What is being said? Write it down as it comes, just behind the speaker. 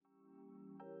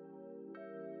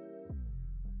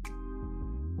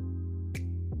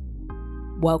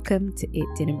Welcome to It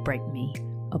Didn't Break Me,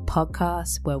 a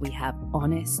podcast where we have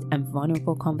honest and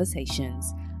vulnerable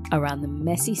conversations around the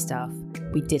messy stuff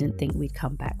we didn't think we'd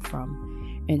come back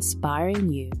from,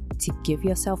 inspiring you to give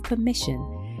yourself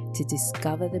permission to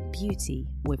discover the beauty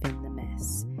within the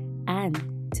mess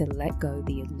and to let go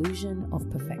the illusion of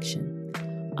perfection.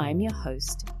 I'm your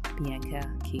host, Bianca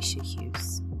Keisha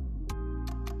Hughes.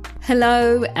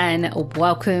 Hello and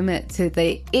welcome to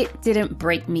the It Didn't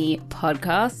Break Me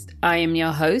podcast. I am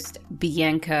your host,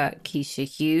 Bianca Keisha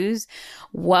Hughes.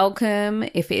 Welcome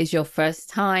if it is your first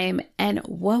time, and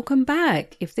welcome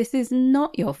back if this is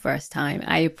not your first time.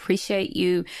 I appreciate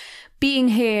you being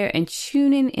here and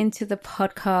tuning into the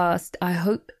podcast. I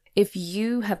hope if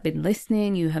you have been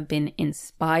listening, you have been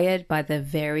inspired by the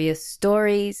various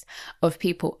stories of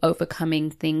people overcoming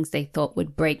things they thought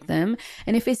would break them.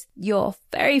 And if it's your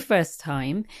very first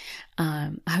time,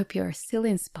 I hope you're still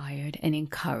inspired and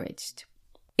encouraged.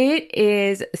 It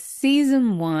is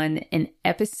season 1 and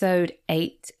episode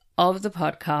 8 of the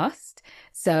podcast.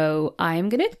 So I'm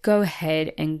going to go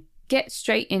ahead and get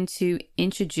straight into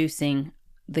introducing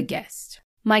the guest.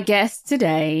 My guest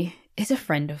today is a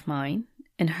friend of mine,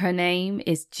 and her name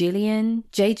is Jillian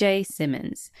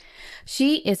Simmons.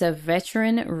 She is a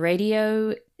veteran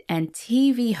radio and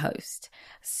TV host,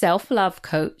 self-love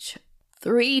coach,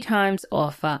 3-time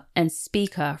author, and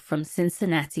speaker from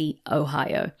Cincinnati,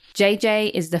 Ohio.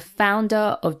 JJ is the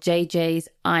founder of JJ's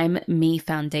I'm Me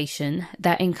Foundation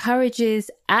that encourages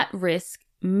at-risk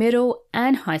middle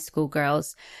and high school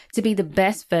girls to be the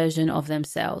best version of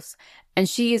themselves. And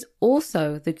she is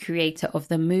also the creator of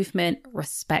the movement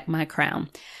Respect My Crown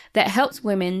that helps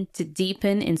women to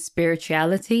deepen in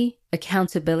spirituality,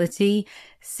 accountability,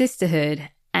 sisterhood,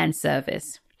 and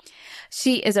service.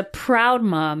 She is a proud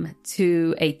mom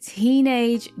to a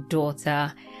teenage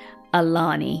daughter,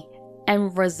 Alani,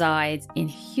 and resides in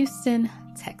Houston,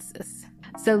 Texas.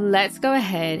 So let's go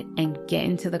ahead and get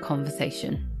into the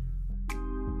conversation.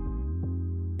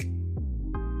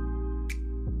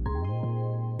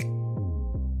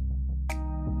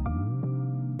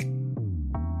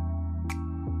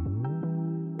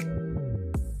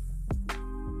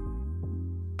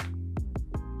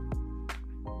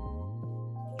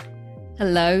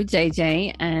 Hello,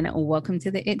 JJ, and welcome to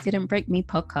the It Didn't Break Me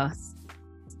podcast.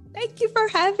 Thank you for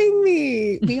having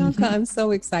me. Bianca, I'm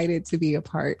so excited to be a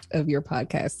part of your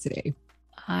podcast today.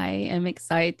 I am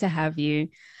excited to have you.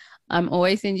 I'm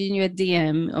always sending you a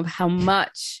DM of how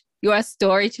much you're a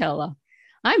storyteller.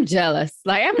 I'm jealous.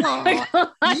 I'm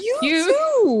you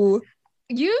too.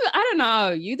 I don't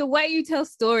know. The way you tell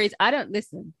stories, I do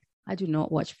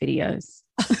not watch videos.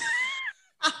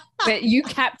 But you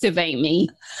captivate me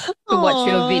to watch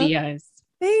your videos.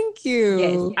 Thank you.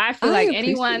 Yes, I feel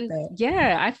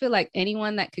like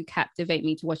anyone that could captivate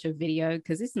me to watch a video,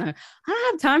 because I don't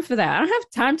have time for that. I don't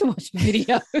have time to watch a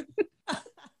video.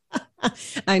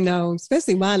 I know,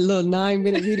 especially my little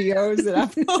 9-minute videos that I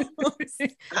post.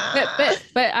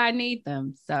 but I need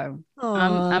them. So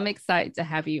I'm excited to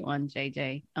have you on,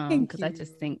 JJ, because I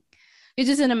just think you're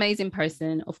just an amazing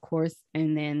person, of course,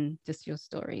 and then just your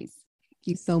stories.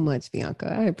 Thank you so much,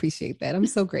 Bianca. I appreciate that. I'm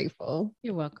so grateful.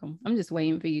 You're welcome. I'm just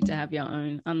waiting for you to have your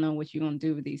own. I don't know what you're going to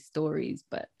do with these stories,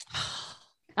 but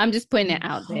I'm just putting it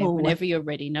out there whenever you're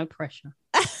ready. No pressure.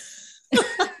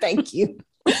 Thank you.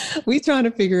 We trying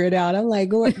to figure it out. I'm like,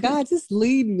 God, just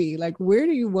lead me. Where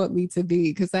do you want me to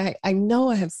be? Because I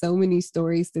know I have so many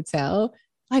stories to tell.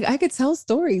 I could tell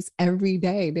stories every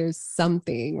day. There's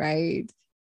something, right?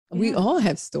 Yeah. We all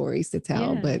have stories to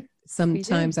tell, but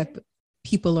sometimes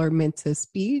people are meant to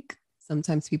speak.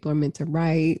 Sometimes people are meant to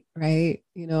write, right?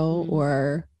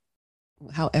 Or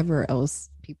however else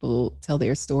people tell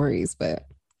their stories. But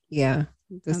yeah,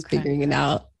 just figuring it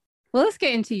out. Well, let's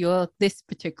get into this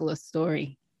particular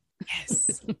story.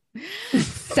 Yes.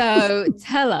 So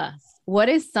tell us, what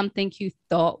is something you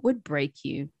thought would break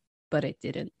you, but it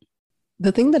didn't?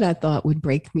 The thing that I thought would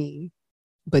break me,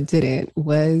 but didn't,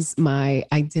 was my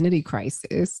identity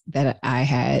crisis that I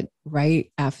had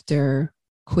right after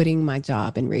quitting my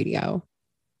job in radio.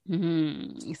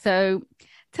 Mm-hmm. So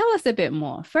tell us a bit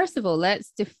more. First of all,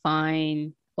 let's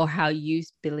define, or how you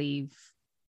believe,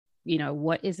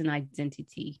 what is an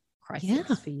identity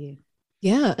crisis for you?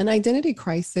 Yeah, an identity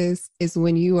crisis is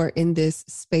when you are in this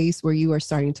space where you are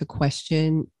starting to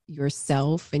question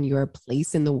yourself and your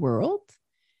place in the world.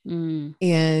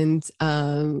 And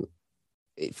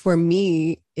for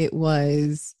me, it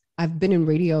was, I've been in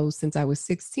radio since I was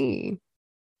 16.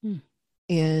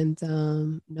 And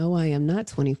no, I am not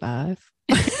 25.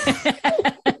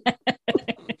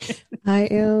 I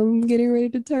am getting ready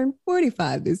to turn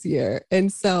 45 this year.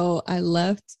 And so I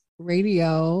left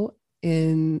radio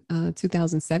in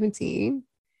 2017.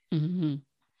 Mm-hmm.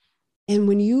 And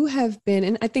when you have been,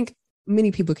 and I think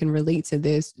many people can relate to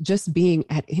this, just being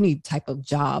at any type of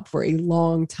job for a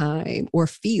long time or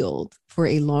field for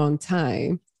a long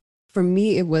time. For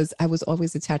me, I was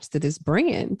always attached to this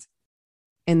brand.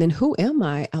 And then who am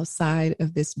I outside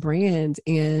of this brand?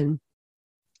 And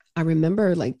I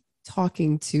remember like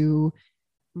talking to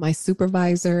my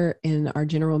supervisor and our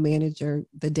general manager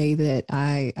the day that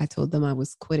I told them I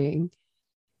was quitting.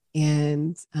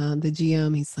 And the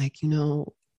GM, he's like,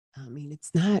 I mean,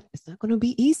 it's not going to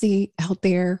be easy out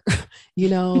there,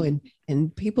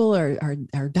 and people are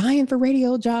dying for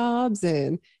radio jobs,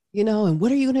 and and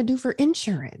what are you going to do for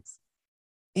insurance?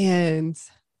 And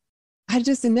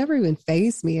it never even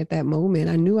fazed me at that moment.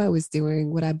 I knew I was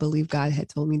doing what I believe God had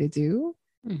told me to do.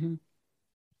 Mm-hmm.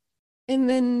 And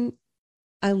then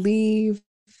I leave,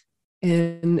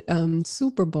 and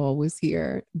Super Bowl was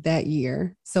here that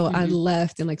year. So I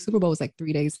left, and like Super Bowl was like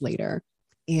 3 days later.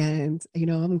 And,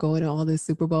 I'm going to all the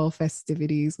Super Bowl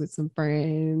festivities with some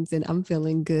friends, and I'm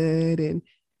feeling good. And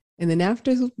then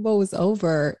after Super Bowl was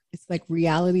over, it's like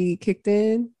reality kicked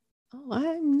in. Oh,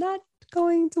 I'm not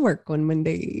going to work on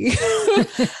Monday.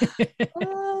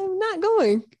 I'm not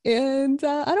going. And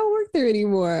I don't work there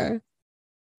anymore.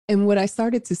 And what I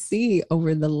started to see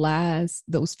over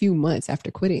those few months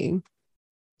after quitting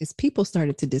is people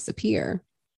started to disappear.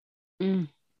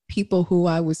 People who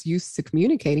I was used to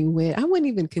communicating with, I wouldn't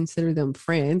even consider them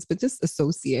friends, but just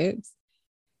associates.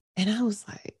 And I was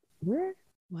like,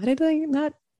 why did they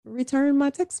not return my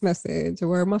text message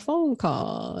or my phone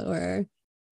call or,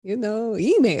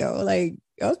 email? Like,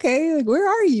 okay, like, where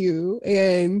are you?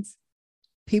 And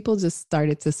people just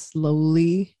started to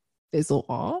slowly fizzle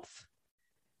off.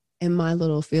 And my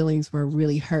little feelings were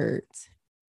really hurt.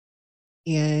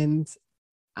 And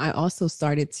I also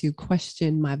started to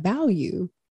question my value.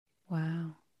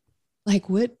 Wow. Like,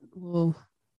 what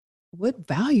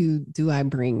value do I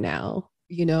bring now?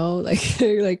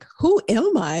 Like who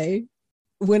am I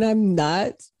when I'm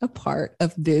not a part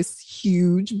of this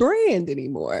huge brand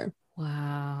anymore?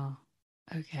 Wow.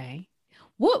 Okay.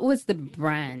 What was the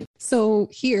brand? So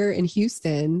here in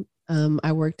Houston,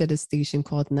 I worked at a station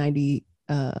called 90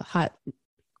 Hot.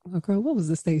 Oh, girl, what was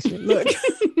the station? Look,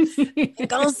 it's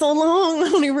gone so long. I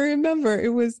don't even remember.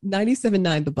 It was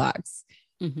 97.9 The Box.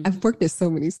 Mm-hmm. I've worked at so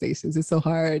many stations. It's so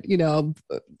hard.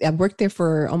 I've worked there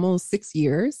for almost 6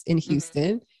 years in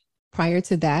Houston. Mm-hmm. Prior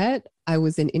to that, I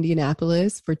was in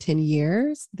Indianapolis for 10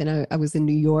 years. Then I was in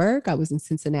New York. I was in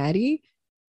Cincinnati.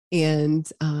 And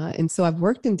so I've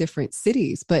worked in different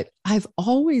cities, but I've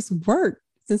always worked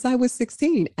since I was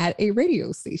 16 at a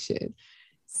radio station.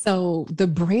 So the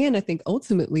brand, I think,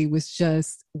 ultimately was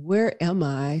just, where am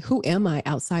I? Who am I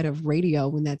outside of radio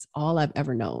when that's all I've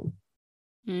ever known?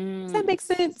 Does that make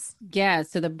sense? Yeah.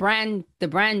 So the brand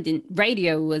in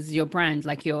radio was your brand,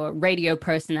 like your radio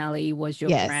personality was your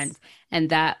brand. And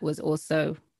that was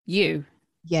also you.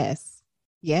 Yes.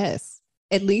 Yes.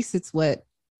 At least it's what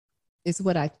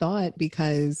I thought,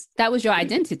 because that was your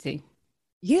identity.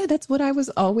 Yeah, that's what I was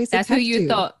always attached to. That's who you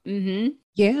thought. Mm-hmm.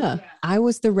 Yeah, I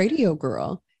was the radio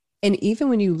girl. And even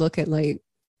when you look at my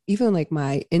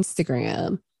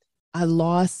Instagram, I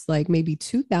lost like maybe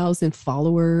 2,000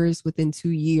 followers within 2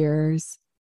 years.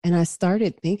 And I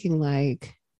started thinking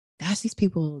like, gosh, these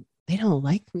people, they don't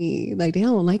like me. Like, they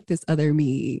don't like this other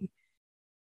me.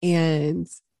 And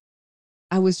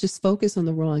I was just focused on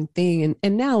the wrong thing.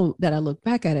 And now that I look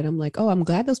back at it, I'm like, oh, I'm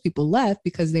glad those people left,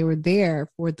 because they were there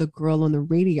for the girl on the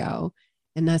radio.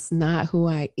 And that's not who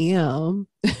I am.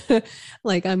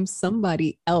 Like, I'm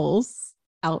somebody else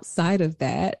outside of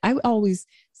that. I always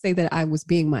say that I was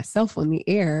being myself on the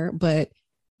air, but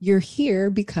you're here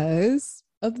because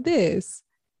of this.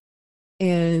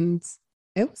 And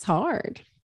it was hard.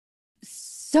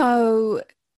 So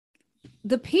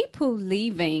the people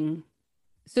leaving,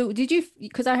 so did you,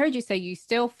 because I heard you say you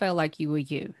still felt like you were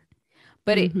you,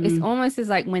 but it's almost as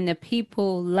like when the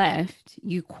people left,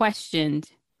 you questioned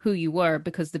who you were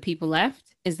because the people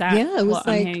left. Is that it was what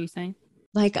I'm hearing you saying?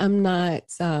 Like, I'm not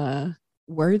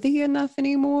worthy enough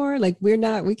anymore. Like,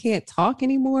 we can't talk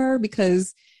anymore,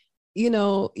 because,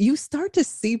 you start to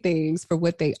see things for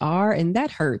what they are. And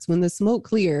that hurts when the smoke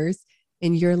clears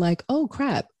and you're like, oh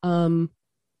crap,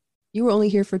 you were only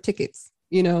here for tickets.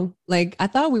 Like, I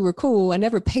thought we were cool. I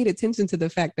never paid attention to the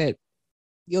fact that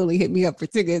you only hit me up for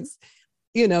tickets,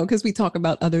 because we talk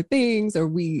about other things, or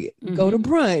we go to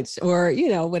brunch, or,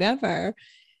 whatever.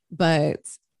 But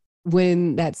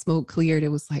when that smoke cleared, it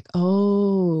was like,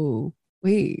 oh,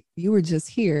 wait, you were just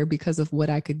here because of what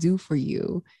I could do for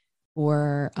you.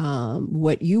 or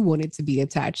what you wanted to be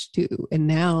attached to. And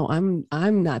now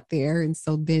I'm not there. And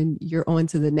so then you're on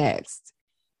to the next.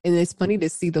 And it's funny to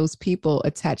see those people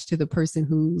attached to the person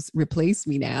who's replaced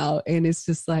me now. And it's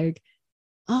just like,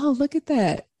 oh, look at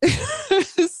that.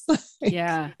 Like,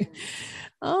 Yeah.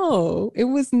 oh, it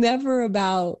was never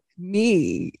about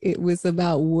me. It was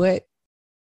about what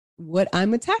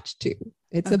I'm attached to.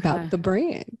 It's about the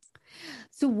brand.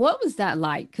 So what was that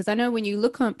like? Because I know when you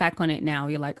back on it now,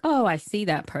 you're like, oh, I see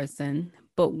that person.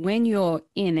 But when you're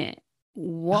in it,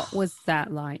 what was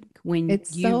that like when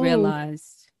you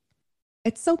realized?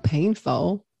 It's so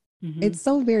painful. Mm-hmm. It's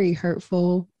so very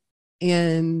hurtful.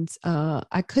 And I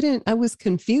was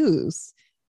confused.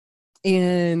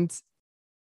 And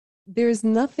there's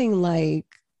nothing like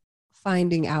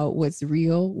finding out what's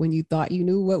real when you thought you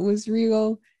knew what was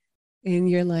real. And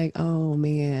you're like, oh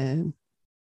man,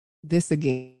 this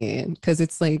again. Because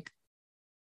it's like,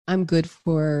 I'm good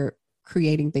for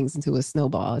creating things into a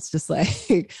snowball. It's just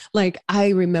like, like I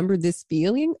remember this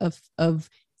feeling of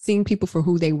seeing people for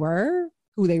who they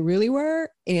really were.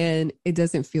 And it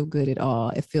doesn't feel good at all.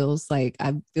 It feels like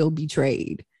I feel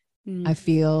betrayed. I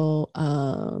feel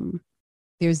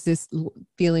there's this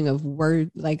feeling of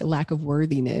like lack of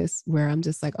worthiness where I'm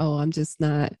just like, oh, I'm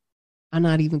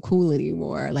not even cool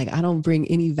anymore. Like, I don't bring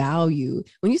any value.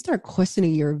 When you start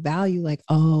questioning your value, like,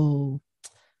 oh,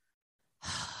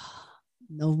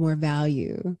 no more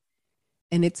value.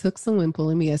 And it took someone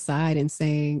pulling me aside and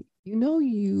saying, you know,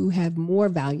 you have more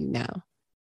value now.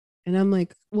 And I'm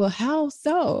like, well, how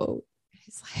so?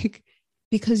 It's like,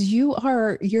 because you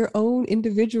are your own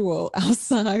individual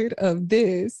outside of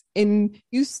this, and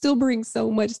you still bring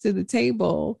so much to the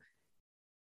table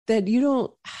that you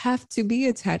don't have to be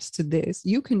attached to this.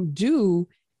 You can do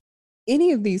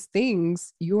any of these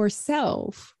things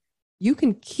yourself. You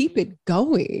can keep it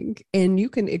going and you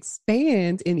can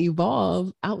expand and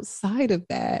evolve outside of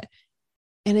that.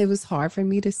 And it was hard for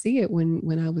me to see it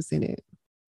when I was in it.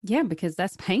 Yeah, because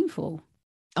that's painful.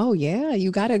 Oh yeah,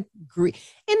 you gotta grieve.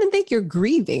 And I think you're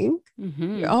grieving.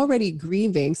 Mm-hmm. You're already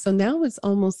grieving. So now it's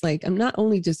almost like I'm not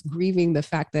only just grieving the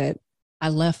fact that I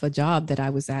left a job that I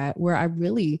was at where I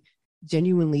really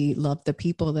genuinely loved the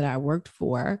people that I worked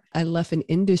for. I left an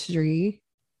industry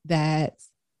that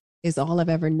is all I've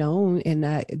ever known and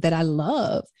that I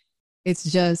love. It's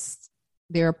just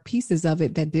there are pieces of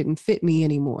it that didn't fit me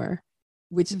anymore,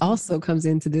 which also comes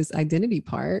into this identity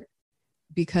part,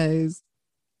 because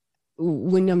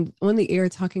when I'm on the air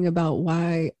talking about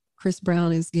why Chris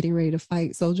Brown is getting ready to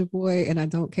fight Soulja Boy and I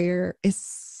don't care,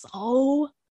 it's so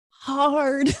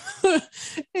hard.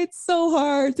 It's so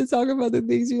hard to talk about the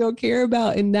things you don't care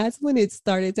about. And that's when it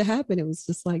started to happen. It was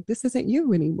just like, this isn't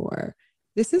you anymore.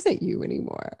 This isn't you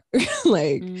anymore.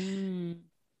 Like,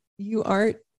 you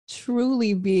aren't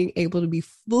truly being able to be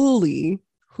fully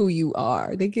who you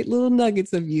are. They get little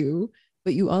nuggets of you,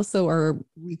 but you also are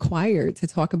required to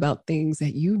talk about things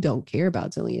that you don't care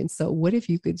about, Jillian. So what if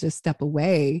you could just step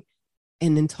away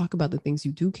and then talk about the things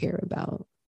you do care about?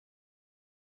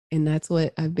 And that's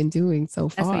what I've been doing so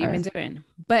far. That's what you've been doing.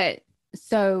 But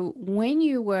so when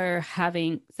you were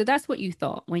so that's what you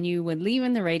thought when you were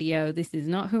leaving the radio, this is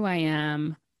not who I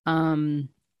am.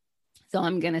 So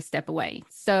I'm going to step away.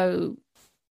 So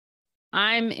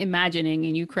I'm imagining,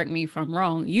 and you correct me if I'm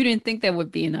wrong, you didn't think there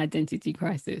would be an identity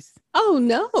crisis. Oh,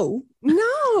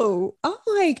 no. I'm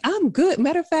like, I'm good.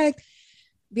 Matter of fact,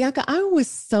 Bianca, I was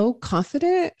so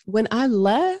confident when I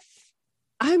left.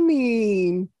 I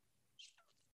mean,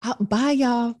 bye,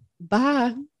 y'all.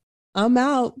 Bye. I'm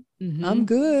out. I'm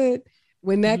good.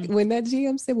 When that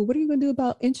GM said, well, what are you going to do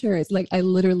about insurance? Like, I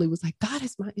literally was like, God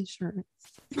is my insurance.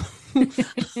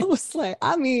 I was like,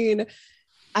 I mean,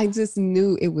 I just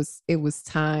knew it was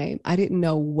time. I didn't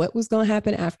know what was going to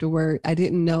happen afterward. I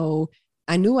didn't know.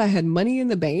 I knew I had money in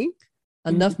the bank,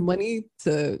 enough money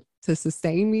to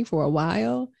sustain me for a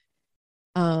while.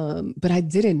 But I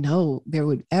didn't know there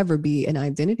would ever be an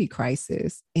identity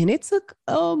crisis. And it took,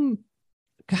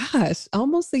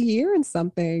 almost a year and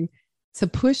something to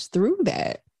push through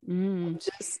that.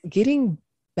 Just getting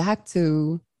back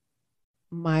to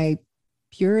my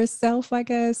purest self, I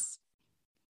guess.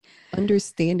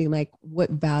 Understanding like what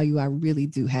value I really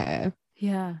do have.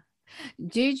 Yeah.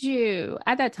 Did you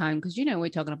at that time, because we're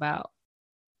talking about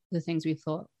the things we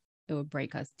thought it would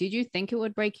break us, did you think it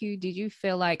would break you? Did you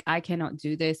feel like I cannot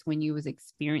do this when you was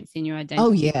experiencing your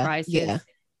identity crisis?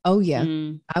 I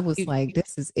was like,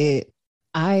 this is it.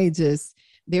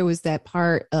 There was that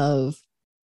part of,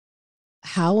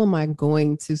 how am I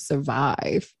going to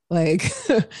survive? Like,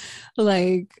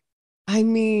 I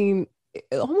mean,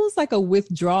 almost like a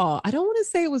withdrawal. I don't want to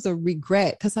say it was a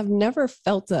regret, because I've never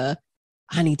felt a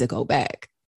I need to go back.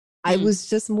 I was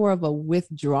just more of a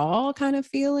withdrawal kind of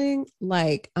feeling,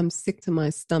 like I'm sick to my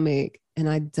stomach and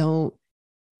I don't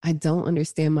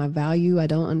understand my value. I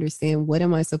don't understand what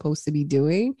am I supposed to be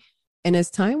doing. And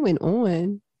as time went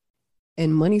on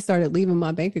and money started leaving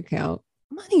my bank account,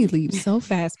 money leaves so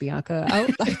fast, Bianca. I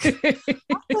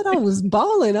thought I was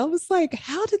balling. I was like,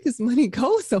 how did this money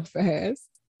go so fast?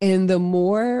 And the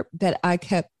more that I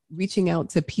kept reaching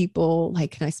out to people, like,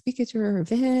 can I speak at your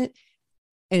event?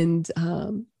 And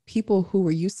people who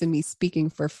were used to me speaking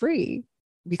for free,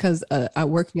 because I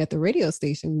working at the radio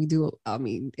station, we do, I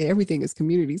mean, everything is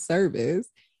community service.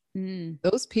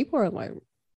 Those people are like,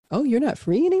 oh, you're not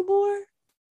free anymore?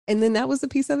 And then that was a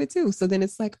piece of it too. So then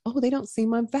it's like, oh, they don't see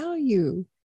my value.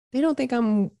 They don't think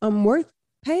I'm worth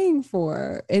paying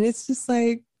for. And it's just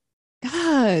like,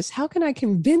 gosh, how can I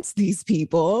convince these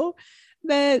people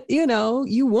that, you know,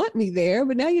 you want me there,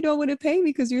 but now you don't want to pay me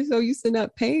because you're so used to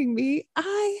not paying me.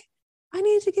 I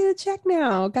need to get a check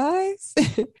now, guys.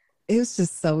 It was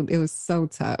so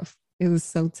tough. It was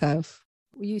so tough.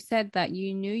 You said that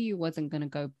you knew you wasn't going to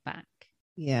go back.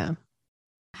 Yeah.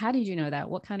 How did you know that?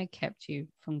 What kind of kept you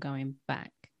from going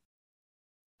back?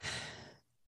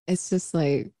 It's just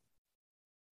like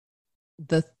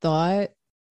the thought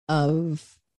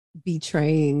of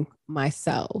betraying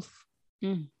myself.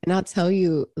 And I'll tell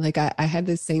you, like, I had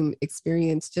the same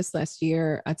experience just last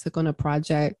year. I took on a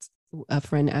project. A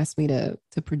friend asked me to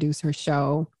produce her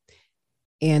show,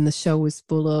 and the show was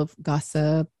full of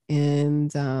gossip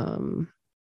and,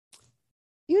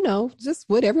 you know, just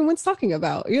what everyone's talking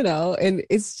about, you know, and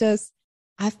it's just,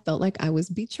 I felt like I was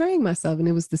betraying myself. And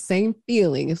it was the same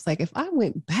feeling. It's like, if I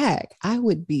went back, I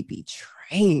would be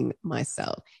betraying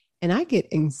myself. And I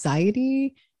get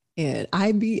anxiety and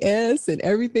IBS and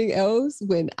everything else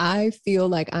when I feel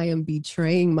like I am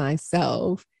betraying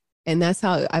myself. And that's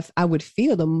how I would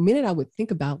feel the minute I would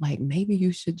think about, like, maybe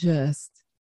you should just,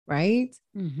 right?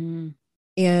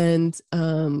 And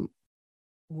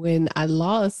when I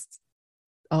lost,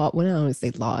 when I don't want to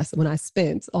say lost, when I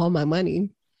spent all my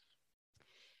money,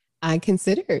 I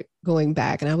considered going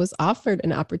back, and I was offered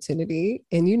an opportunity.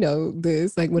 And you know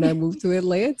this, like when I moved to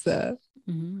Atlanta,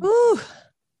 oh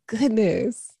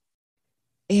goodness.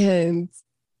 And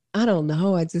I don't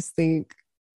know, I just think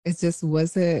it just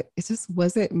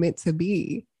wasn't meant to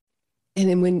be. And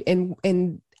then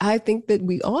and I think that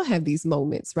we all have these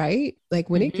moments, right? Like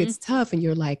when it gets tough and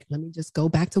you're like, let me just go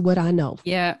back to what I know.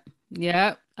 Yeah.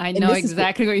 I know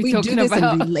exactly what you're talking about. We do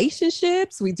this in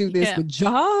relationships. We do this with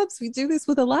jobs. We do this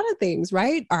with a lot of things,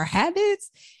 right? Our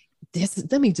habits.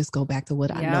 Let me just go back to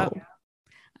what I know.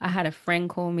 I had a friend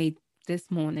call me this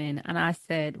morning and I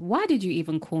said, why did you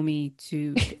even call me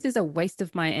this is a waste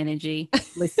of my energy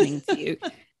listening to you.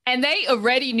 And they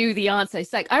already knew the answer.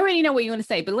 It's like, I already know what you want to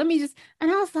say, but let me just,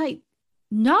 and I was like,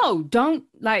 no, don't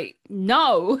do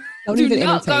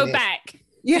not go back.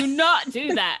 Yeah. Do not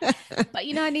do that. But,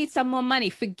 you know, I need some more money.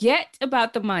 Forget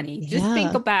about the money. Just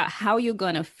think about how you're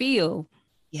going to feel.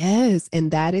 Yes.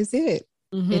 And that is it.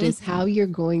 It is how you're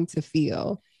going to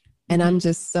feel. And I'm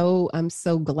so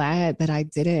glad that I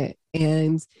did it.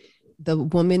 And the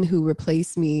woman who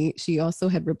replaced me, she also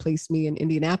had replaced me in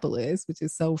Indianapolis, which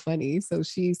is so funny. So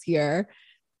she's here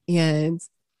and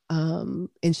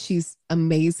she's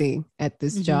amazing at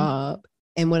this job.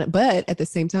 And but at the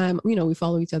same time, you know, we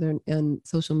follow each other on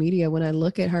social media. When I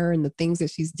look at her and the things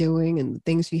that she's doing and the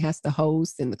things she has to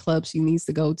host and the club she needs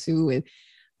to go to, and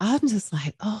I'm just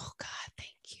like, oh God,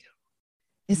 thank you.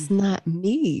 It's not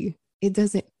me. It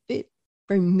doesn't fit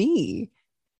for me.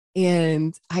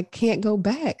 And I can't go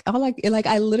back.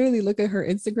 I literally look at her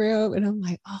Instagram and I'm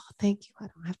like, oh, thank you. I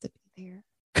don't have to be there.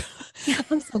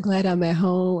 I'm so glad I'm at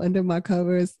home under my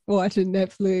covers watching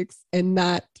Netflix and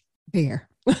not there.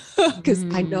 Because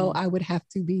I know I would have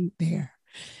to be there.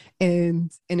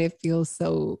 And it feels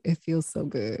so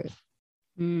good.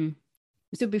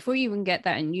 So before you even get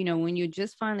that, and you know, when you're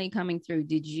just finally coming through,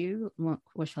 did you,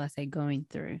 what shall I say, going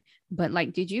through, but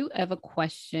like, did you ever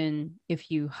question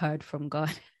if you heard from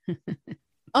God?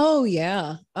 Oh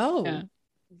yeah.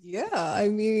 Yeah. I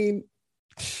mean,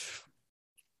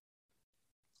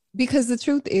 because the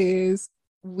truth is,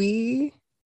 we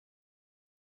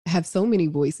have so many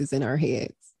voices in our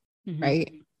heads,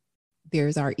 right?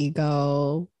 There's our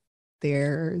ego,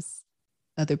 there's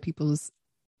other people's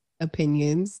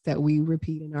opinions that we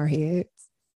repeat in our heads,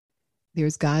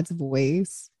 there's God's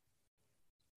voice.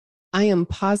 I am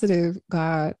positive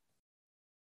God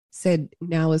said,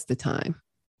 now is the time,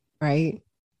 right?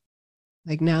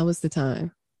 Like, now is the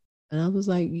time. And I was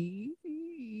like, you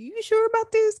sure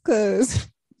about this? Because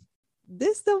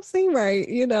this don't seem right,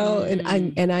 you know?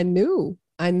 And I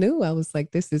I knew. I was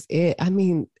like, this is it. I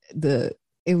mean,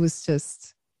 it was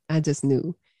just, I just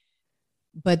knew.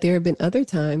 But there have been other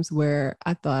times where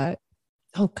I thought,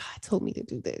 oh, God told me to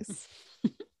do this.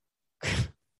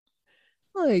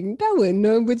 Like, that wasn't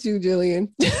none but you,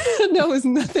 Jillian. That was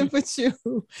nothing but you.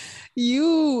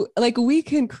 You, like, we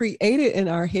can create it in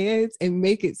our heads and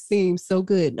make it seem so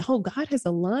good. Oh, God has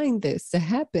aligned this to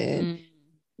happen.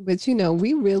 But,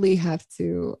 we really have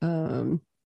to,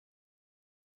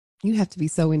 you have to be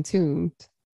so in tune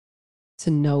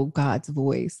to know God's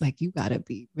voice. Like, you got to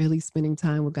be really spending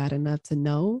time with God enough to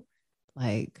know,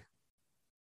 like,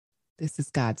 this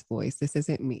is God's voice. This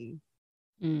isn't me.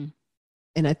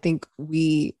 And I think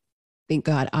we think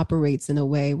God operates in a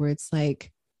way where it's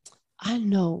like, I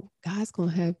know God's going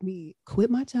to have me quit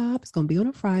my job. It's going to be on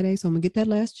a Friday. So I'm going to get that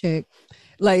last check.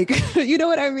 Like, you know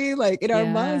what I mean? Like, in our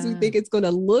minds, we think it's going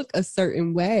to look a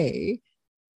certain way.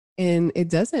 And it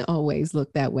doesn't always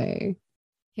look that way.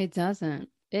 It doesn't.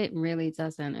 It really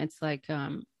doesn't. It's like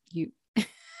you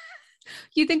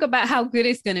you think about how good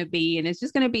it's going to be, and it's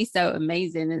just going to be so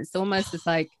amazing. And it's almost just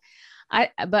like,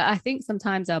 but I think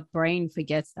sometimes our brain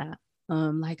forgets that.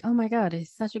 Like, oh my God,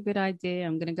 it's such a good idea.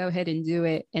 I'm going to go ahead and do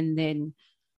it. And then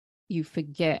you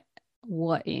forget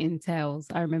what it entails.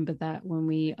 I remember that when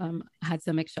we had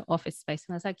some extra office space,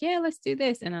 and I was like, yeah, let's do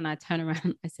this. And then I turn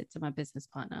around, I said to my business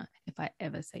partner, if I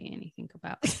ever say anything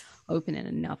about opening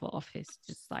another office,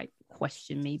 just like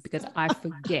question me, because I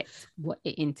forget what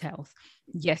it entails.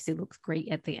 Yes, it looks great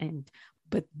at the end,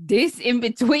 but this in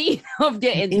between of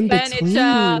getting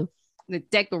furniture, the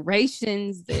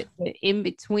decorations, the in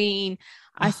between,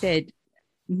 I said,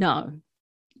 no.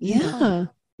 Yeah.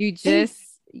 You just,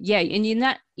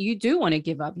 and you do want to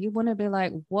give up. You want to be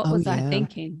like, what was I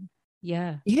thinking?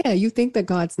 Yeah. Yeah. You think that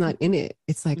God's not in it.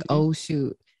 It's like, oh,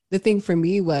 shoot. The thing for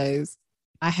me was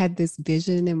I had this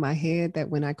vision in my head that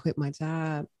when I quit my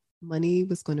job, money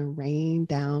was going to rain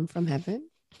down from heaven,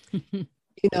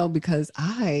 because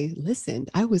I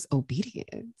listened. I was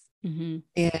obedient.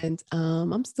 And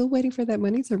I'm still waiting for that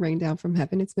money to rain down from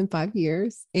heaven. It's been 5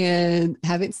 years and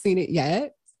haven't seen it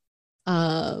yet.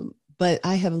 But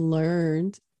I have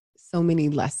learned so many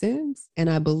lessons. And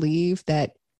I believe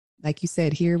that, like you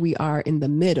said, here we are in the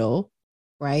middle,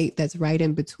 right? That's right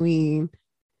in between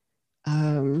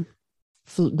the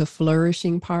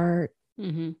flourishing part.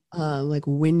 Like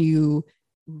when you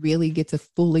really get to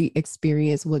fully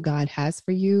experience what God has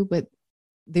for you. But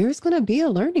there's going to be a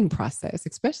learning process,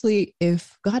 especially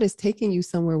if God is taking you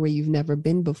somewhere where you've never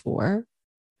been before,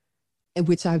 and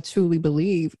which I truly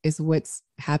believe is what's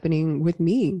happening with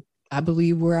me. I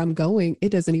believe where I'm going, it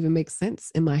doesn't even make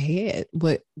sense in my head,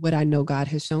 what I know God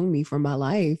has shown me for my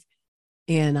life.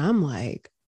 And I'm like,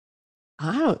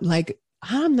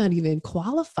 I'm not even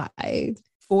qualified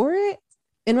for it.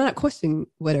 And I'm not questioning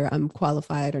whether I'm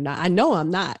qualified or not. I know I'm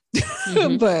not,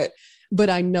 but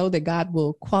I know that God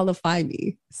will qualify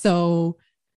me. So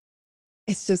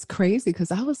it's just crazy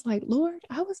because I was like, Lord,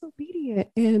 I was obedient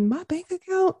and my bank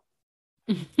account,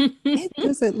 it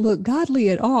doesn't look godly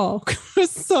at all.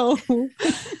 So,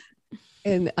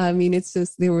 and I mean, it's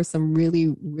just, there were some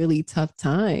really, really tough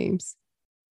times,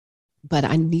 but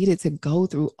I needed to go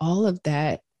through all of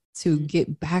that to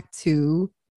get back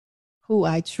to who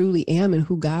I truly am and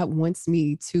who God wants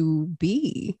me to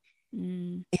be.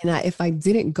 And if I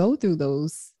didn't go through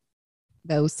those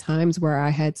times where I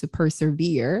had to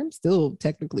persevere, I'm still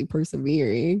technically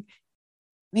persevering,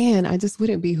 man, I just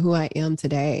wouldn't be who I am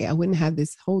today. I wouldn't have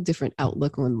this whole different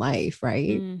outlook on life,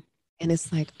 right? And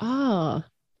it's like,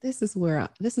 this is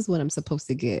what I'm supposed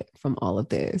to get from all of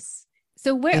this.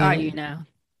 So where are you now?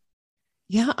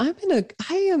 Yeah, I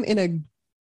am in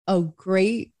a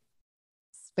great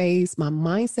space. My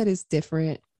mindset is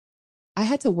different. I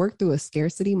had to work through a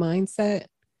scarcity mindset.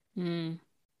 I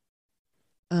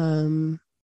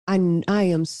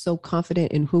am so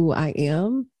confident in who I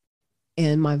am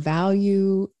and my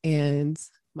value and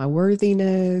my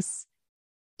worthiness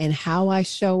and how I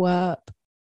show up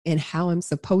and how I'm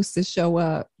supposed to show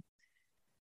up.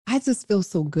 I just feel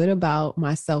so good about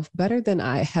myself, better than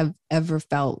I have ever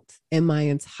felt in my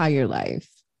entire life.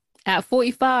 At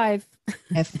 45.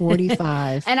 At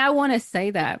 45. And I want to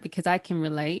say that because I can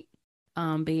relate.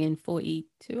 Being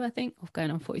 42, I think, or going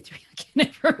on 43. I can't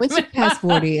never remember. Once you pass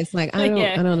 40, it's like, I don't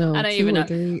know. I don't even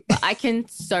know. But I can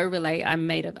so relate.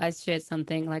 I shared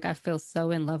something like, I feel so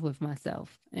in love with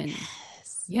myself. And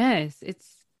yes,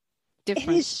 it's different.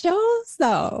 And it shows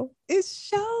though. It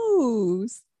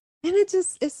shows. And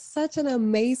it's such an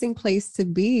amazing place to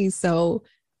be. So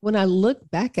when I look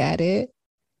back at it,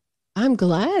 I'm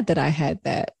glad that I had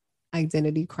that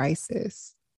identity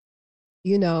crisis.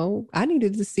 I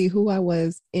needed to see who I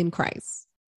was in Christ.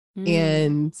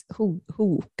 and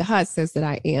who God says that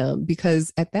I am.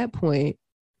 Because at that point,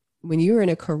 when you're in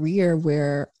a career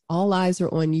where all eyes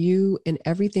are on you and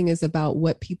everything is about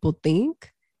what people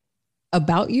think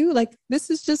about you, like this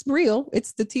is just real.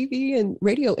 It's the TV and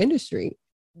radio industry.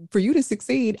 For you to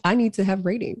succeed, I need to have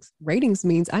ratings. Ratings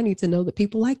means I need to know that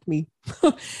people like me.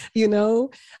 you know,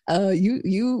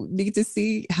 you need to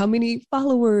see how many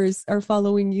followers are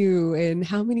following you and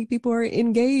how many people are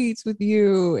engaged with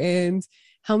you and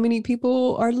how many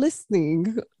people are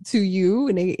listening to you.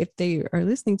 And if they are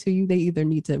listening to you, they either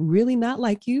need to really not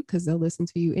like you because they'll listen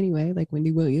to you anyway, like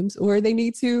Wendy Williams, or they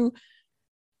need to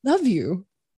love you.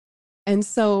 And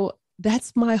so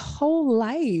that's my whole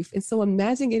life. And so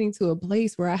imagine getting to a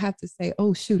place where I have to say,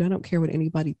 oh, shoot, I don't care what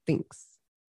anybody thinks.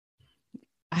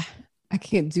 I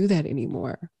can't do that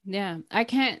anymore. Yeah, I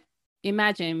can't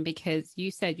imagine because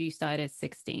you said you started at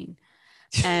 16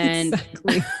 and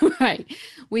exactly. right,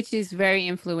 which is very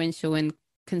influential in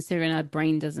considering our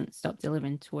brain doesn't stop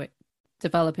developing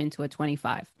to a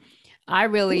 25. I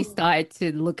really started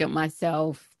to look at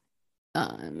myself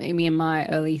maybe in my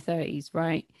early 30s,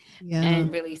 right? Yeah.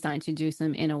 And really starting to do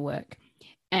some inner work.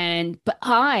 But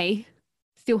I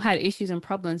still had issues and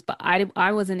problems, but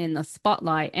I wasn't in the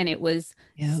spotlight and it was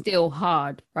still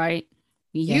hard, right?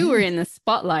 You were in the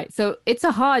spotlight. So it's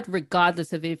a hard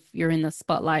regardless of if you're in the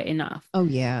spotlight enough. Oh,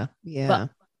 yeah. Yeah. But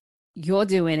you're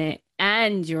doing it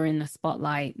and you're in the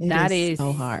spotlight. That is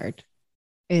so hard.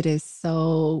 It is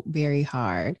so very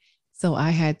hard. So I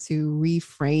had to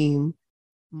reframe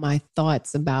my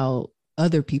thoughts about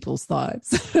other people's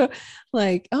thoughts.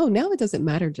 Like, oh, now it doesn't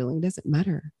matter, Jillian. It doesn't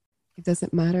matter. It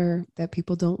doesn't matter that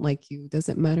people don't like you. It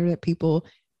doesn't matter that people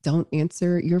don't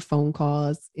answer your phone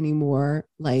calls anymore.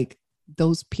 Like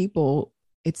those people,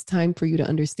 it's time for you to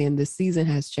understand this season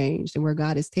has changed and where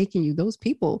God is taking you. Those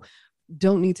people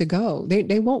don't need to go.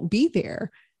 They won't be there.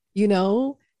 You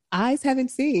know, eyes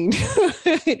haven't seen,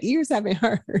 ears haven't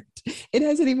heard. It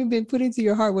hasn't even been put into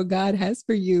your heart what God has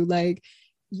for you. Like,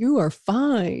 you are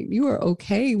fine. You are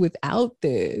okay without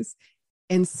this.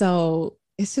 And so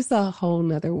it's just a whole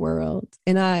nother world.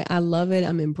 And I love it.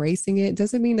 I'm embracing it.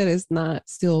 Doesn't mean that it's not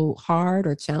still hard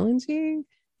or challenging,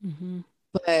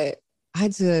 but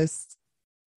I'm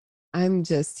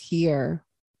just here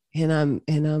and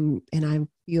I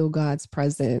feel God's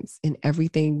presence in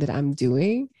everything that I'm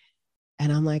doing.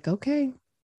 And I'm like, okay.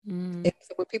 And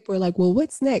so when people are like, well,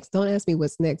 what's next? Don't ask me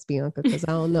what's next, Bianca, because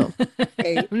I don't know.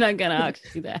 Okay? I'm not going to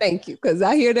ask you that. Thank you. Because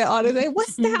I hear that all the time.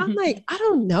 What's that? I'm like, I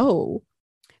don't know.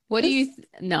 What do you?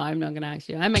 No, I'm not going to ask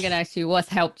you. I'm going to ask you what's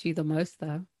helped you the most,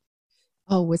 though.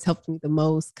 Oh, what's helped me the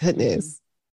most? Goodness.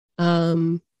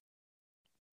 The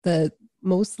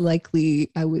most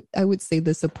likely, I would say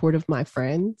the support of my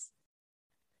friends.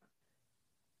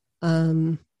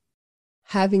 Having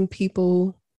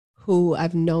people who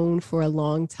I've known for a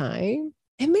long time,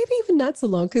 and maybe even not so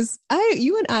long, because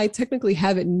you and I technically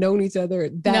haven't known each other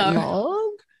that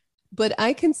long, but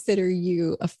I consider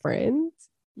you a friend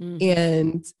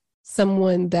and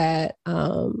someone that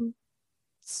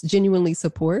genuinely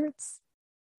supports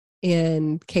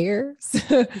and cares.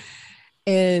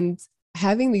 And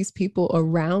having these people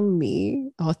around me,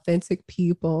 authentic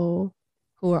people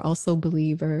who are also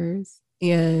believers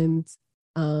and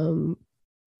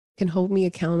can hold me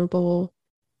accountable,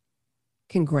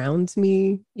 can ground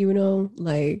me,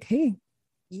 like, hey,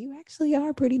 you actually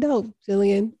are pretty dope,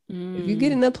 Jillian. If you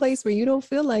get in a place where you don't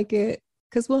feel like it,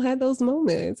 because we'll have those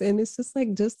moments. And it's just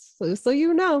like, just so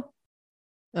you know.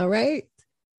 All right.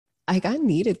 Like I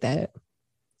needed that.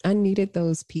 I needed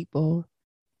those people.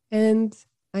 And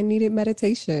I needed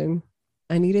meditation.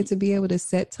 I needed to be able to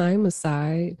set time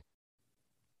aside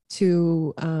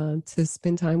to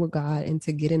spend time with God and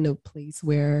to get in a place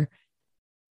where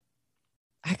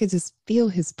I could just feel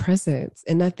his presence.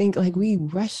 And I think like we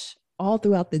rush all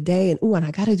throughout the day and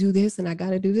I got to do this and I got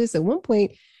to do this. At one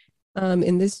point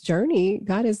in this journey,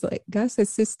 God said,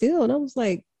 sit still. And I was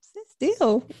like, sit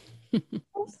still? Who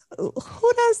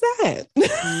does that?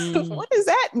 What does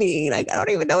that mean? Like, I don't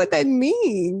even know what that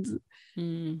means.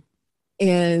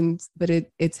 But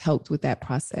it's helped with that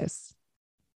process,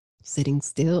 sitting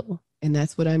still. And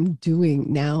that's what I'm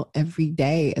doing now every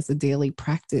day as a daily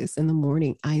practice. In the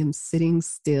morning, I am sitting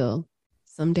still.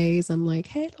 Some days I'm like,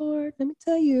 hey, Lord, let me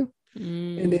tell you.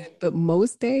 But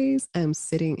most days I'm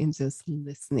sitting and just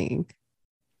listening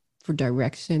for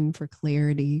direction, for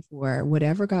clarity, for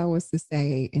whatever God wants to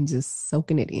say and just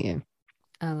soaking it in.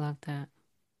 I love that.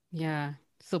 Yeah.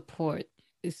 Support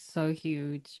is so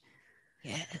huge.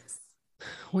 Yes.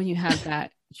 When you have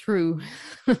that true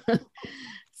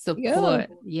support.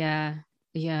 Yeah.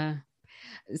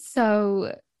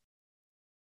 So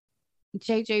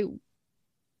JJ,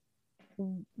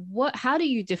 how do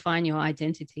you define your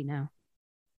identity now?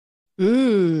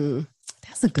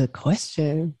 That's a good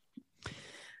question.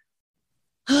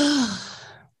 I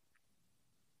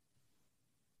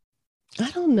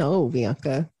don't know,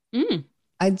 Bianca.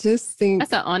 I just think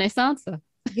that's an honest answer.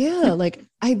 Yeah, like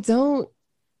I don't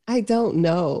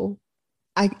know.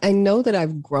 I know that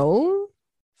I've grown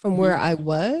from where I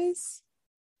was,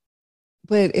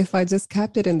 but if I just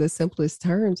kept it in the simplest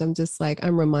terms, I'm just like,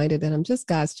 I'm reminded that I'm just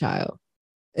God's child.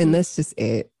 And that's just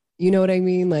it. You know what I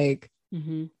mean? Like,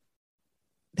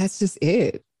 that's just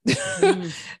it.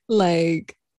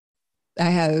 Like, I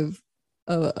have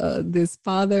this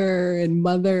father and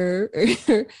mother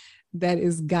that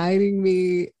is guiding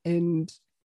me and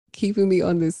keeping me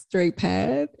on this straight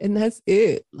path. And that's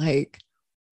it. Like,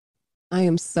 I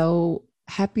am so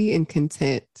happy and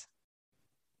content.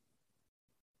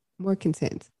 More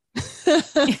content.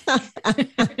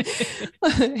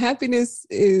 Happiness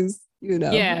is,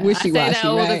 wishy-washy. I say that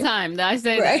all right? the time. I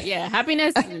say that. Yeah,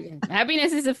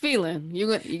 happiness is a feeling.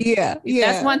 Yeah.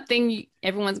 That's one thing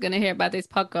everyone's gonna hear about this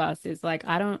podcast is like,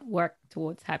 I don't work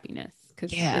towards happiness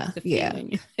because it's a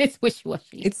feeling. It's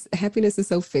wishy-washy. Happiness is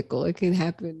so fickle. It can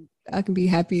happen. I can be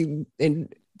happy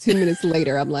and 2 minutes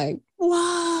later I'm like,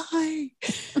 why?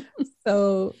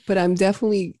 But I'm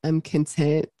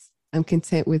content. I'm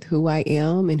content with who I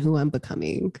am and who I'm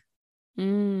becoming.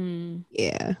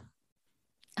 Yeah.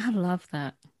 I love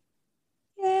that.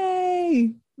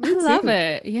 Yay. I love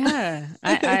it. Yeah.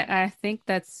 I think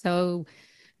that's so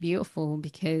beautiful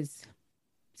because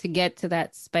to get to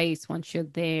that space once you're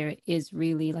there is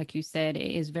really, like you said,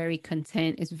 it is very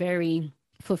content. It's very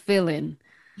fulfilling.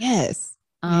 Yes.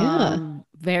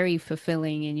 Very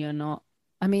fulfilling. And you're not,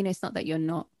 it's not that you're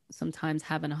not sometimes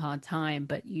having a hard time,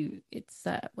 but it's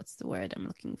what's the word I'm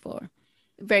looking for?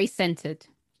 Very centered.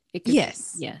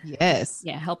 Yes.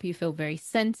 Help you feel very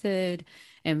centered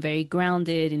and very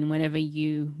grounded in whenever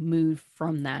you move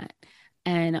from that.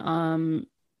 And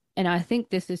I think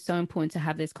this is so important to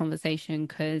have this conversation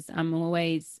because I'm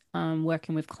always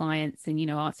working with clients and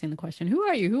asking the question, who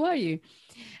are you?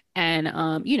 And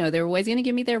they're always going to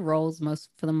give me their roles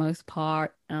for the most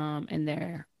part, and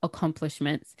their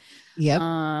accomplishments.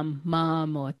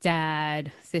 Mom or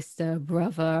dad, sister,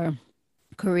 brother,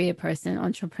 career person,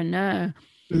 entrepreneur.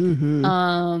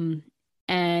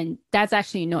 And that's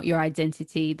actually not your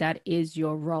identity. That is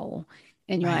your role.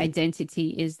 And your identity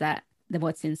is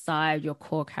what's inside your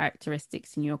core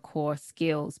characteristics and your core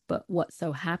skills. But what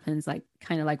so happens, like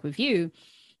kind of like with you,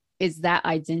 is that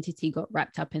identity got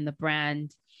wrapped up in the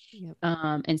brand.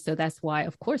 And so that's why,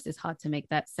 of course, it's hard to make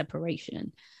that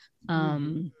separation.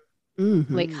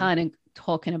 Like kind of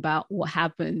talking about what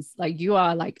happens, like you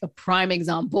are like a prime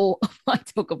example of what I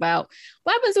talk about.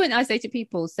 What happens when I say to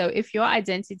people, so if your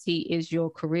identity is your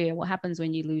career, what happens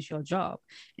when you lose your job?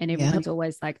 And everyone's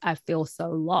always like, I feel so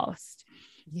lost.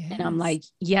 And I'm like,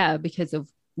 yeah, because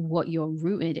of what you're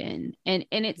rooted in. And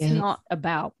it's not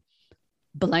about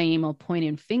blame or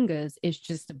pointing fingers. It's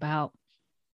just about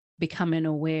becoming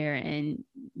aware and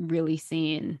really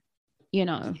seeing,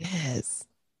 that's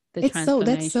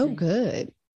so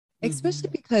good, especially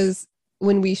because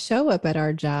when we show up at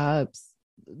our jobs,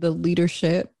 the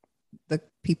leadership, the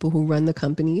people who run the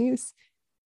companies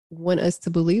want us to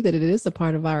believe that it is a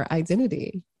part of our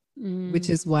identity, which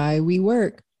is why we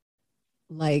work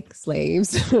like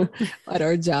slaves at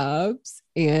our jobs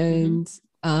and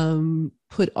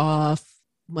put off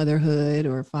motherhood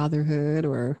or fatherhood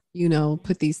or,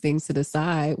 put these things to the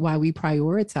side, why we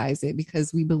prioritize it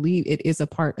because we believe it is a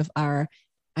part of our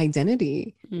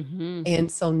identity. And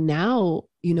so now,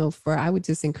 I would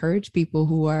just encourage people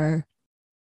who are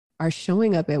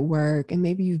showing up at work and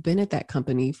maybe you've been at that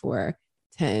company for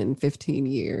 10, 15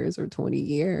 years or 20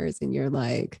 years and you're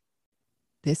like,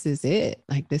 this is it.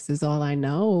 Like, this is all I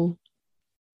know.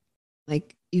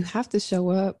 Like, you have to show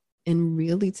up and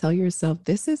really tell yourself,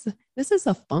 this is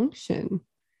a function.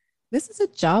 This is a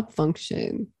job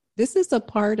function. This is a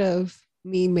part of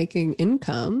me making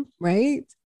income, right?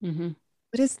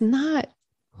 But it's not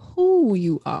who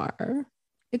you are.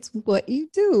 It's what you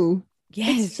do.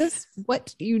 It's just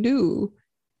what you do.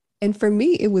 And for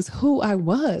me, it was who I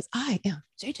was. I am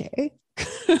JJ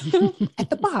at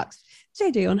the box.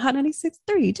 JJ on Hot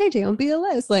 96.3, JJ on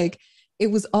BLS. Like, it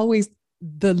was always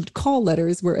the call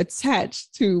letters were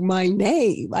attached to my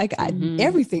name. Like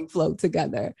everything flowed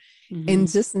together.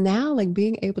 And just now, like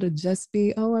being able to just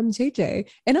be, oh, I'm JJ.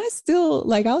 And I still,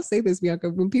 like, I'll say this, Bianca,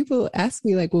 when people ask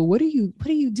me like, well, what do you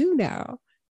do now?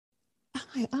 I'm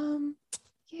like,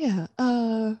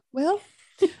 well,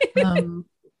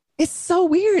 it's so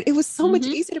weird. It was so much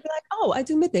easier to be like, oh, I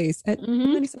do middays at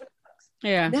 97 bucks.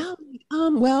 Yeah. Now,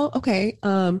 well, okay.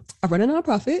 I run a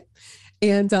nonprofit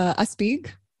and I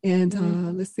speak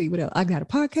and let's see what else. I got a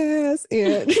podcast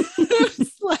and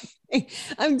it's like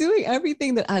I'm doing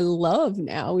everything that I love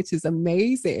now, which is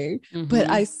amazing. But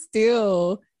I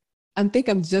think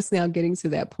I'm just now getting to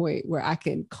that point where I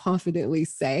can confidently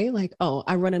say, like, oh,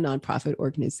 I run a nonprofit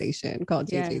organization called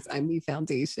JJ's I'm Me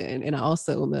Foundation. And I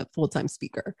also am a full-time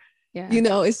speaker. Yeah.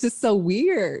 It's just so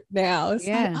weird now. It's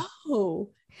like,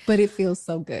 oh, but it feels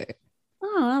so good.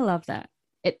 Oh, I love that.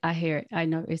 I hear it. I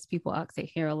notice people ask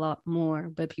it here a lot more,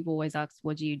 but people always ask,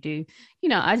 what do you do?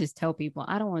 I just tell people,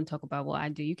 I don't want to talk about what I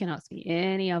do. You can ask me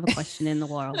any other question in the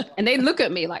world. And they look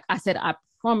at me like I said, I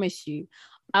promise you,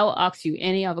 I will ask you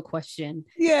any other question.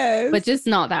 Yes. But just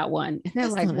not that one. And they're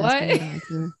just like, what?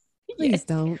 Please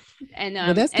don't. And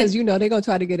well, that's because they're going to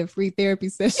try to get a free therapy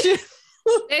session.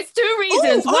 There's two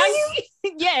reasons. Why?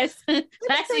 Yes,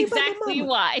 that's exactly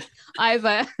why.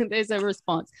 There's a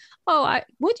response. Oh,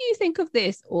 what do you think of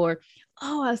this? Or,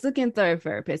 oh, I was looking for a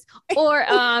therapist. Or,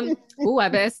 oh, I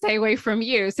better stay away from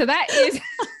you. So that is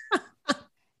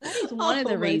one of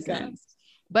the reasons. God.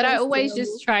 But I always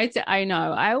just try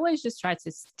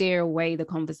to steer away the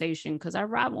conversation because I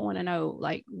rather want to know,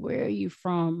 like, where are you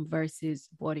from versus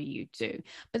what do you do?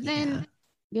 But then,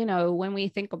 when we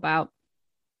think about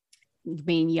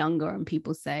being younger and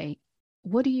people say,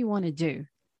 what do you want to do?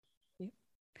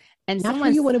 And not who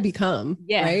you want to become.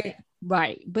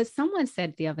 Right. But someone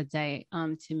said the other day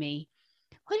to me,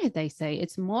 what did they say?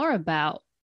 It's more about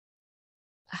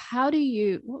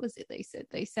what was it they said?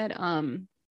 They said,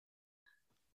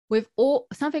 with all,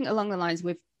 something along the lines,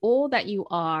 with all that you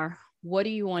are, what do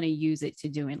you want to use it to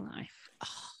do in life?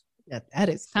 Yeah, that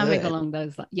is something good. along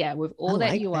those lines. Yeah, with all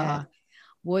that you are,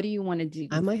 what do you want to do?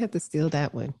 I might have to steal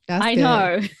that one. That's I good.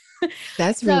 know.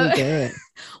 That's really good.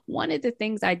 One of the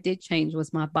things I did change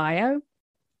was my bio.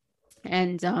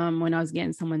 And when I was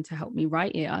getting someone to help me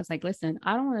write it, I was like, listen,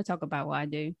 I don't want to talk about what I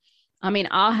do. I mean,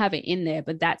 I'll have it in there,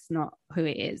 but that's not who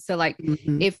it is. So like,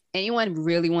 if anyone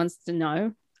really wants to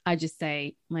know, I just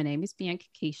say, my name is Bianca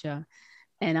Keisha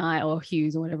or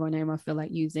Hughes or whatever name I feel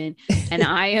like using. And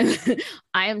I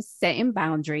am setting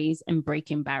boundaries and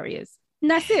breaking barriers. And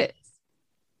that's it.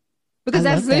 Because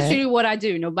that's literally what I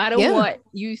do. No matter what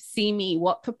you see me,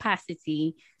 what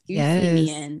capacity you see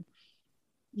me in,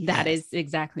 that is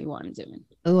exactly what I'm doing.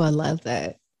 Oh, I love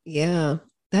that. Yeah,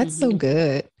 that's so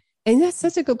good. And that's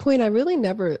such a good point. I really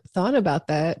never thought about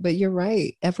that, but you're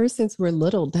right. Ever since we're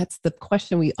little, that's the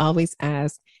question we always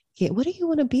ask. What do you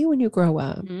want to be when you grow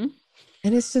up? And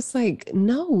it's just like,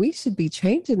 no, we should be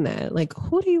changing that. Like,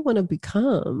 who do you want to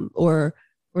become? Or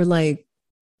like,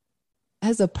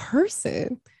 as a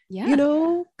person,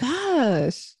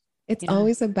 gosh, it's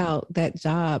always about that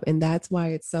job. And that's why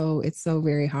it's so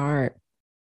very hard.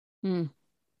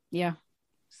 Yeah.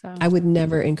 So I would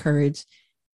never encourage,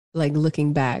 like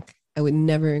looking back, I would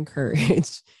never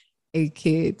encourage a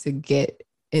kid to get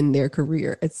in their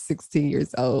career at 16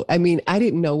 years old. I mean, I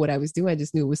didn't know what I was doing. I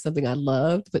just knew it was something I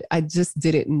loved, but I just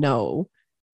didn't know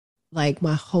like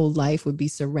my whole life would be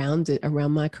surrounded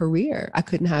around my career. I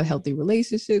couldn't have healthy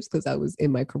relationships because I was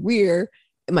in my career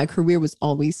and my career was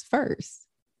always first.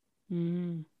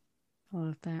 I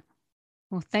love that.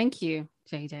 Well, thank you,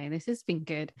 JJ. This has been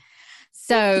good.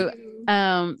 So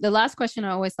the last question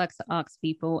I always like to ask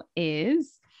people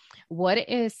is, what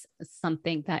is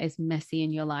something that is messy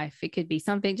in your life? It could be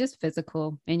something just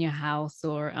physical in your house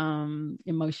or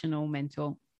emotional,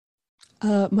 mental.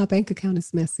 My bank account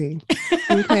is messy.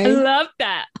 Okay? I love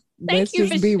that. Let's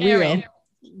just be real.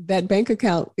 That bank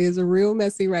account is real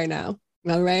messy right now.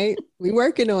 All right. We're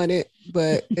working on it,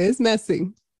 but it's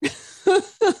messy.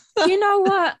 You know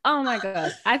what? Oh my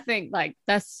gosh. I think like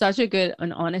that's such a good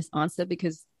and honest answer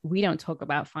because we don't talk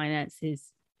about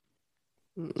finances,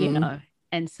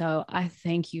 And so I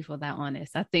thank you for that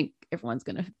honest. I think everyone's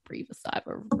going to breathe a sigh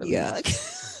of relief. Yeah.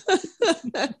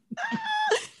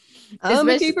 I'm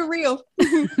going to keep it real.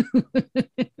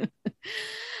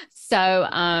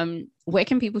 So where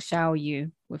can people shower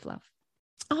you with love?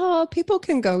 Oh, people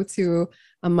can go to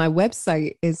my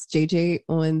website is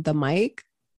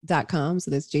jjonthemic.com.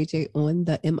 So that's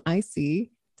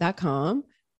jjonthemic.com.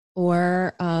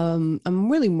 Or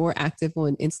I'm really more active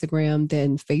on Instagram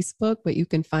than Facebook, but you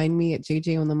can find me at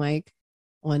JJ on the Mic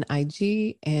on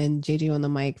IG and JJ on the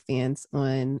Mic fans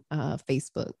on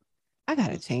Facebook. I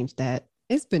got to change that.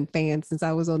 It's been fans since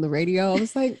I was on the radio. I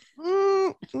was like,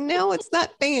 no, it's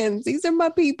not fans. These are my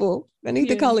people. I need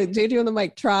to call it JJ on the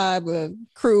Mic tribe or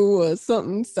crew or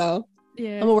something. So I'm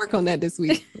going to work on that this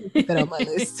week. Put that on my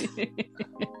list.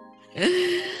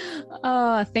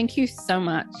 Oh, thank you so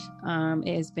much.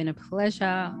 It has been a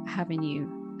pleasure having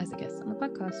you as a guest on the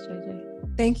podcast,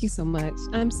 JJ. Thank you so much.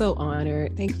 I'm so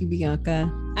honored. Thank you,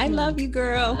 Bianca. I love you,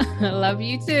 girl. I love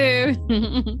you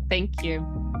too. Thank you.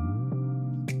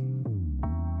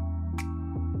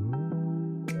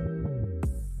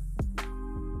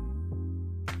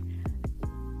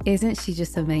 Isn't she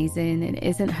just amazing? And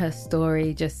isn't her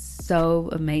story just so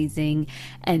amazing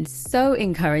and so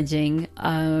encouraging?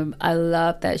 I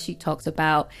love that she talks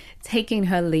about taking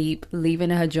her leap,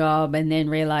 leaving her job, and then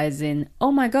realizing,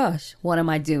 oh my gosh, what am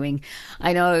I doing?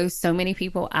 I know so many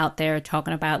people out there are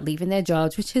talking about leaving their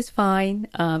jobs, which is fine,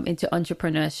 into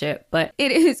entrepreneurship, but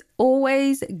it is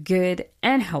always good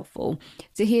and helpful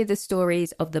to hear the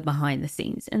stories of the behind the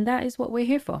scenes. And that is what we're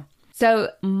here for. So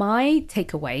my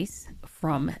takeaways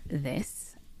from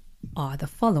this are the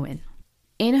following.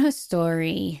 In her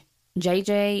story,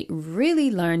 JJ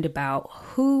really learned about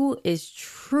who is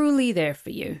truly there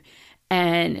for you.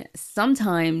 And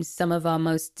sometimes some of our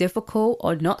most difficult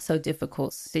or not so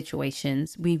difficult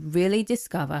situations, we really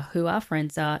discover who our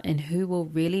friends are and who will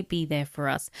really be there for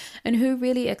us and who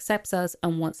really accepts us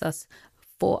and wants us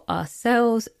for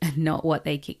ourselves and not what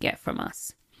they could get from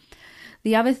us.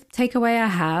 The other takeaway I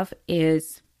have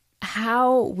is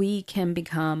how we can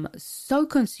become so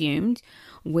consumed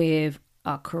with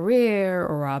our career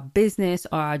or our business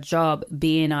or our job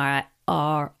being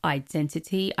our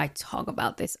identity. I talk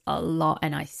about this a lot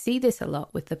and I see this a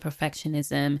lot with the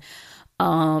perfectionism.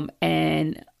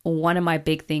 And one of my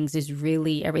big things is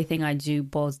really everything I do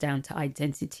boils down to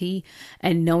identity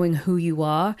and knowing who you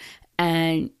are,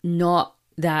 and not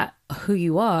that who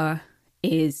you are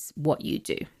is what you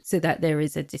do, so that there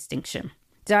is a distinction.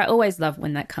 So I always love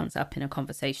when that comes up in a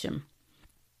conversation.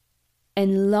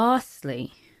 And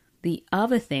lastly, the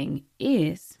other thing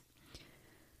is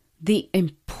the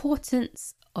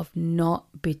importance of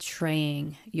not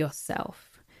betraying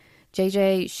yourself.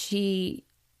 JJ,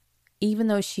 even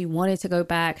though she wanted to go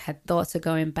back, had thoughts of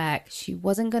going back, she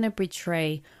wasn't going to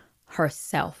betray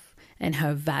herself and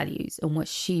her values and what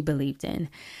she believed in.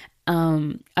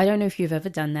 I don't know if you've ever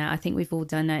done that. I think we've all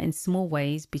done that in small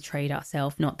ways, betrayed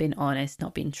ourselves, not been honest,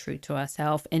 not been true to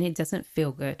ourselves, and it doesn't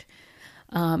feel good.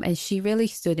 And she really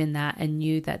stood in that and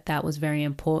knew that that was very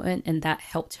important, and that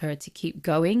helped her to keep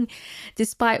going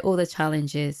despite all the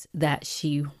challenges that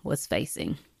she was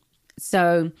facing.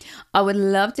 So I would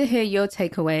love to hear your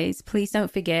takeaways. Please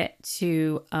don't forget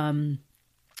to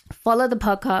follow the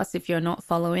podcast if you're not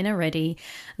following already.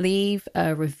 Leave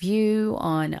a review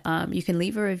on, you can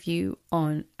leave a review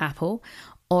on Apple,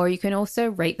 or you can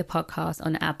also rate the podcast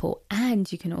on Apple, and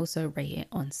you can also rate it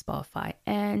on Spotify.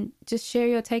 And just share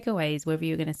your takeaways, whether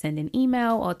you're going to send an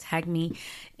email or tag me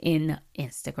in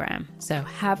Instagram. So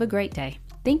have a great day.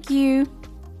 Thank you.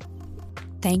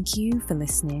 Thank you for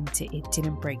listening to It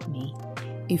Didn't Break Me.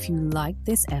 If you like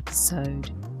this episode,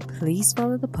 please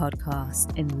follow the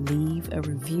podcast and leave a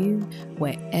review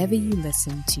wherever you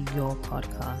listen to your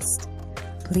podcast.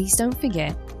 Please don't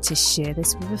forget to share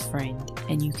this with a friend,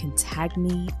 and you can tag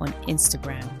me on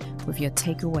Instagram with your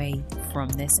takeaway from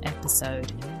this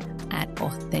episode at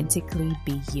Authentically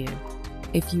Be You.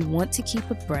 If you want to keep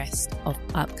abreast of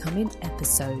upcoming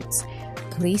episodes,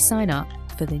 please sign up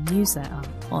for the newsletter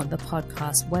on the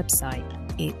podcast website,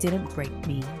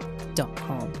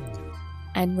 itdidn'tbreakme.com.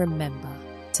 And remember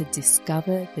to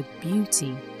discover the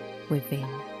beauty within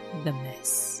the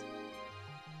mess.